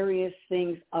witnessing various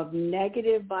things of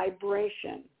negative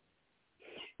vibration,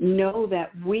 know that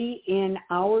we in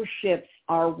our ships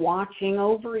are watching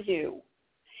over you,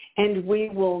 and we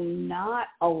will not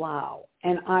allow,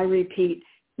 and I repeat,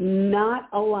 not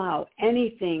allow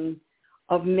anything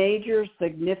of major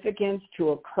significance to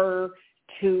occur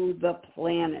to the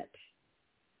planet.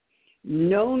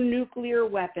 No nuclear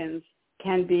weapons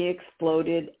can be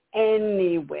exploded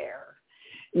anywhere.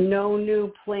 No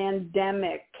new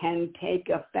pandemic can take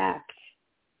effect.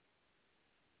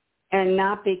 And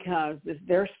not because,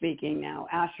 they're speaking now,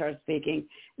 Ashar is speaking,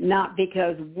 not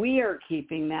because we are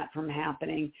keeping that from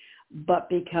happening, but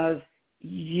because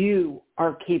you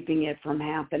are keeping it from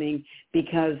happening,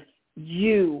 because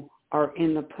you are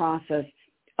in the process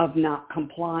of not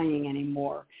complying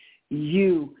anymore.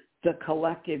 You, the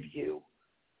collective you,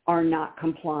 are not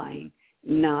complying,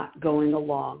 not going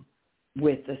along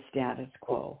with the status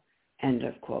quo, end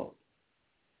of quote.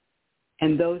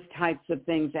 And those types of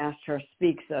things Ashtar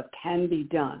speaks of can be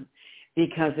done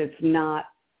because it's not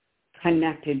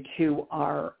connected to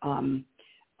our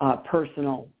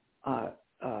personal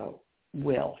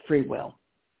will, free will.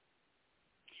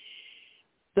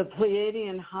 The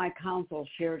Pleiadian High Council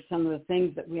shared some of the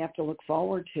things that we have to look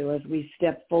forward to as we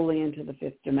step fully into the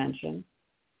fifth dimension.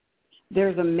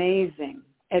 There's amazing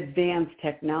advanced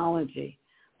technology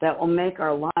that will make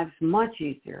our lives much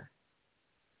easier,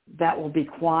 that will be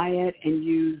quiet and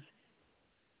use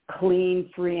clean,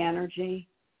 free energy.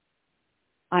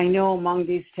 I know among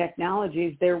these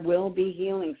technologies, there will be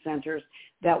healing centers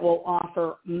that will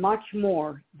offer much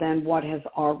more than what has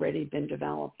already been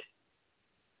developed.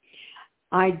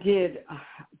 I did,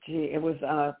 it was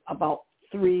about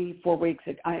 3-4 weeks,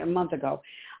 a month ago,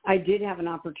 I did have an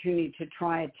opportunity to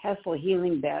try a Tesla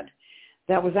healing bed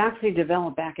that was actually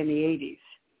developed back in the 80s.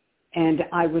 And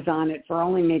I was on it for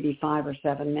only maybe 5 or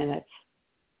 7 minutes.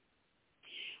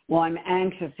 Well, I'm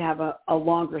anxious to have a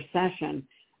longer session,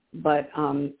 but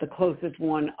the closest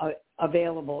one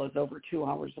available is over 2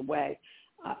 hours away.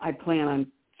 I plan on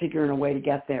figuring a way to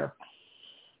get there.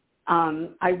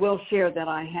 I will share that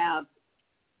I have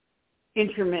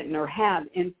had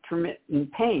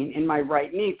intermittent pain in my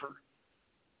right knee for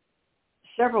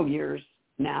several years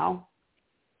now.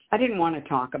 I didn't want to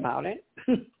talk about it.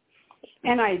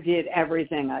 And I did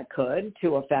everything I could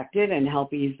to affect it and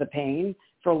help ease the pain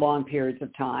for long periods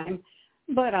of time.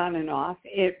 But on and off,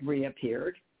 it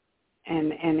reappeared.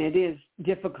 And it is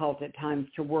difficult at times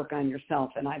to work on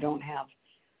yourself. And I don't have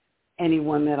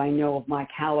anyone that I know of my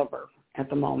caliber at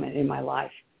the moment in my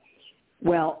life.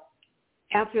 Well,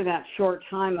 after that short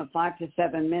time of 5 to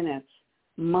 7 minutes,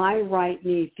 my right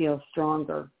knee feels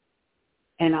stronger.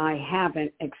 And I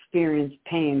haven't experienced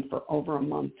pain for over a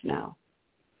month now.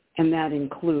 And that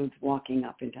includes walking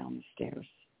up and down the stairs.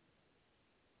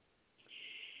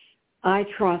 I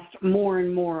trust more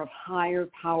and more of higher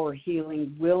power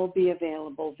healing will be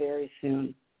available very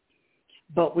soon.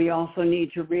 But we also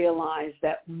need to realize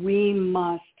that we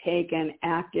must take an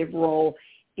active role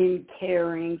in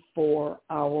caring for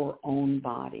our own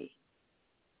body.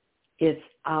 It's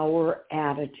our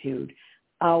attitude,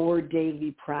 our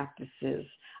daily practices,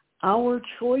 our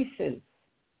choices,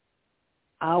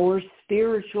 our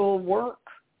spiritual work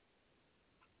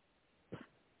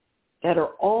that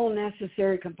are all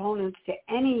necessary components to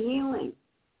any healing.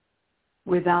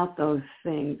 Without those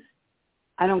things,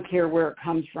 I don't care where it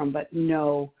comes from, but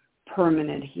no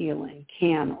permanent healing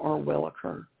can or will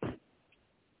occur.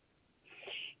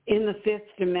 In the fifth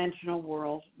dimensional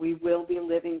world, we will be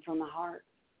living from the heart.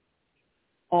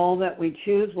 All that we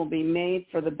choose will be made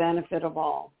for the benefit of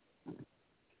all.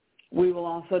 We will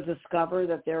also discover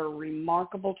that there are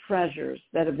remarkable treasures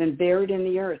that have been buried in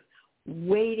the earth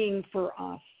waiting for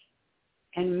us,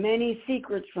 and many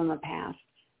secrets from the past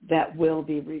that will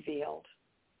be revealed.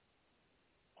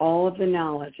 All of the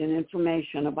knowledge and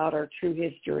information about our true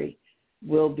history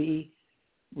will be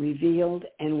revealed,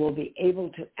 and we'll be able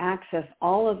to access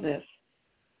all of this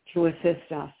to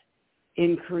assist us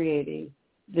in creating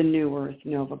the new earth,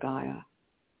 Nova Gaia.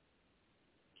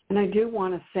 And I do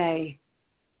want to say,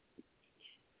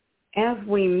 as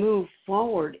we move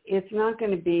forward, it's not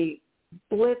going to be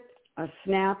blip, a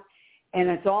snap, and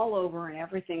it's all over and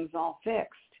everything's all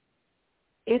fixed.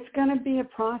 It's going to be a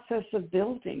process of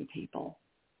building people,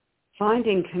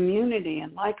 finding community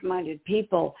and like-minded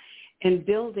people, and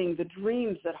building the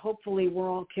dreams that hopefully we're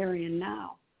all carrying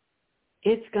now.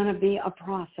 It's going to be a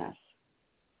process,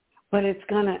 but it's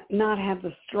going to not have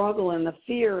the struggle and the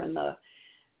fear and the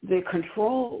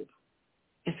control.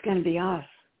 It's going to be us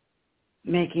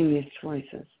making these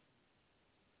choices.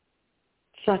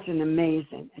 Such an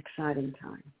amazing, exciting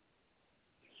time.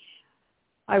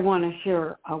 I want to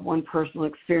share one personal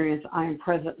experience. I am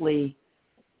presently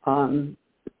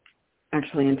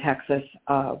actually in Texas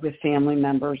with family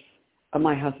members,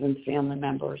 my husband's family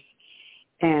members.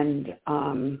 And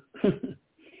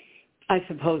I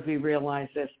suppose we realize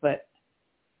this, but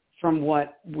from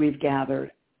what we've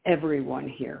gathered, everyone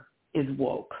here is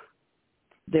woke.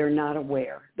 They're not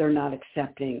aware. They're not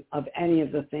accepting of any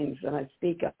of the things that I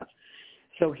speak of.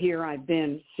 So here I've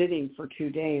been sitting for 2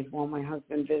 days while my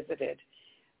husband visited,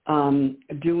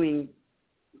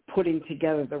 putting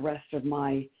together the rest of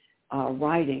my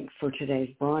writing for today's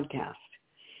broadcast.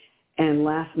 And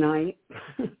last night,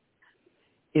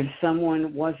 if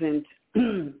someone wasn't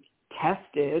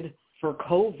tested for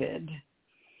COVID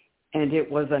and it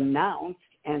was announced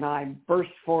and I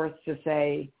burst forth to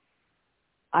say,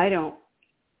 I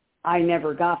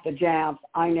never got the jabs,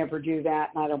 I never do that,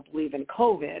 and I don't believe in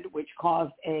COVID, which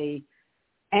caused a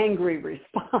angry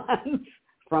response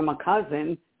from a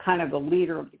cousin, kind of the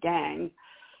leader of the gang,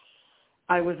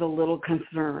 I was a little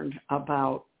concerned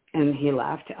about, and he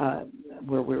left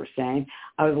where we were staying,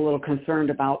 I was a little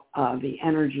concerned about the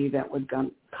energy that would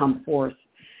come forth.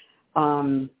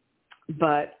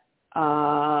 But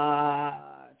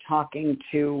talking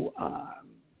to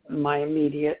my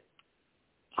immediate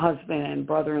husband and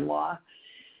brother-in-law,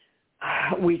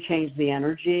 we changed the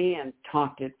energy and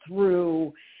talked it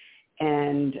through,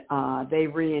 and they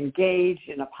re-engaged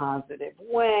in a positive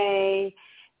way,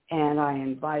 and I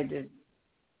invited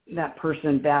that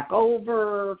person back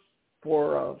over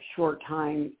for a short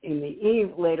time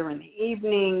later in the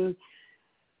evening,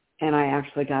 and I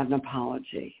actually got an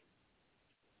apology,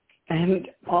 and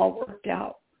all worked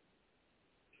out.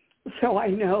 So I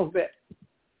know that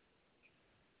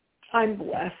I'm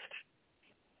blessed.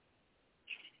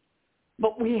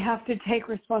 But we have to take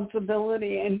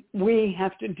responsibility, and we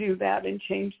have to do that and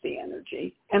change the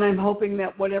energy. And I'm hoping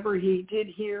that whatever he did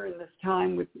here in this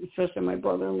time, with especially my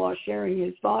brother-in-law sharing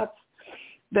his thoughts,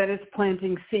 that it's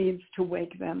planting seeds to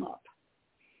wake them up.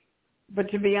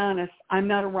 But to be honest, I'm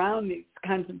not around these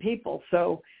kinds of people,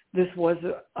 so this was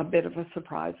a bit of a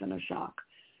surprise and a shock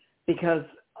because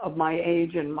of my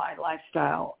age and my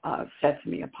lifestyle sets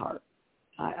me apart.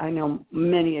 I know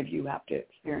many of you have to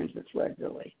experience this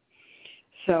regularly.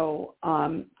 So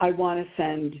I want to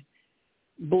send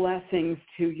blessings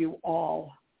to you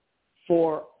all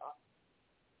for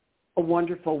a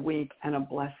wonderful week and a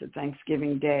blessed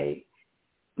Thanksgiving Day,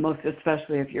 most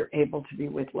especially if you're able to be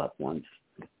with loved ones.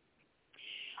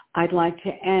 I'd like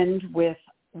to end with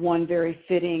one very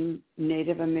fitting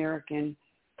Native American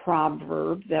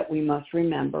proverb that we must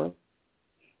remember.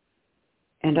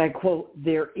 And I quote,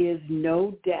 "There is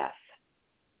no death,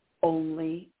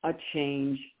 only a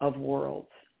change of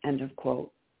worlds," end of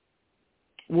quote.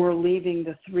 We're leaving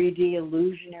the 3D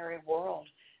illusionary world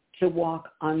to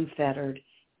walk unfettered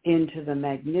into the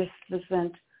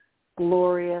magnificent,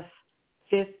 glorious,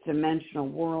 fifth dimensional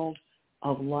world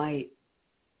of light,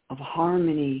 of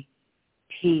harmony,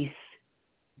 peace,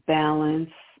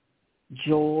 balance,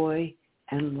 joy,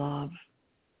 and love.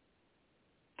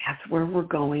 That's where we're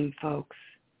going, folks.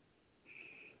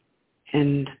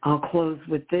 And I'll close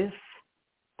with this.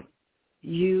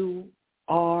 You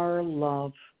are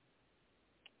love.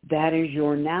 That is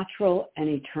your natural and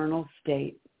eternal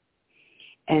state.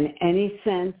 And any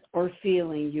sense or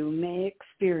feeling you may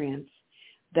experience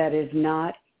that is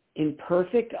not in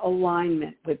perfect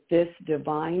alignment with this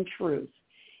divine truth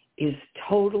is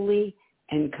totally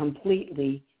and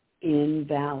completely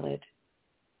invalid.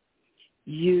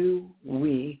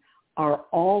 We are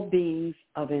all beings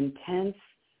of intense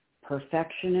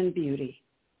perfection and beauty,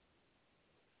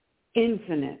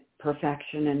 infinite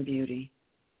perfection and beauty,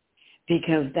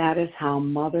 because that is how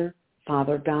Mother,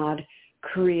 Father, God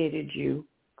created you,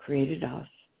 created us,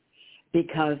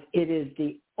 because it is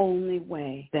the only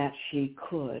way that she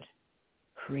could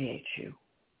create you.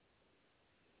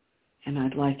 And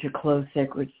I'd like to close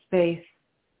Sacred Space.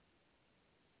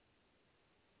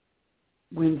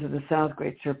 Winds of the South,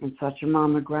 Great Serpent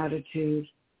Sachamama, gratitude.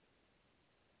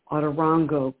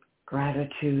 Otorongo,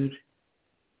 gratitude.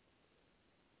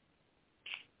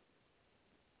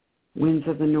 winds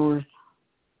of the north,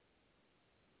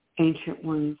 ancient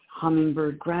ones,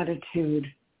 hummingbird gratitude,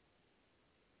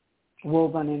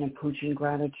 Woban and Apuchin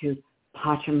gratitude,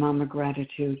 Pachamama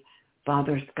gratitude,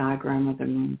 Father Sky, Grandmother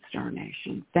Moon, Star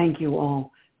Nation. Thank you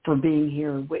all for being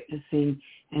here, witnessing,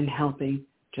 and helping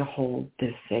to hold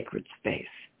this sacred space.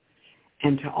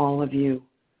 And to all of you,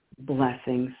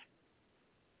 blessings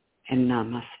and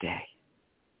namaste.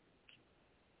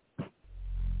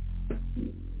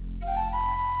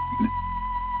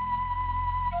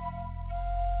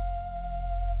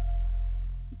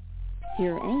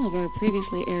 Hear all of our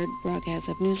previously aired broadcasts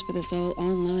of News for the Soul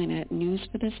online at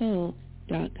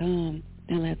newsforthesoul.com.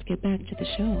 Now let's get back to the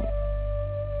show.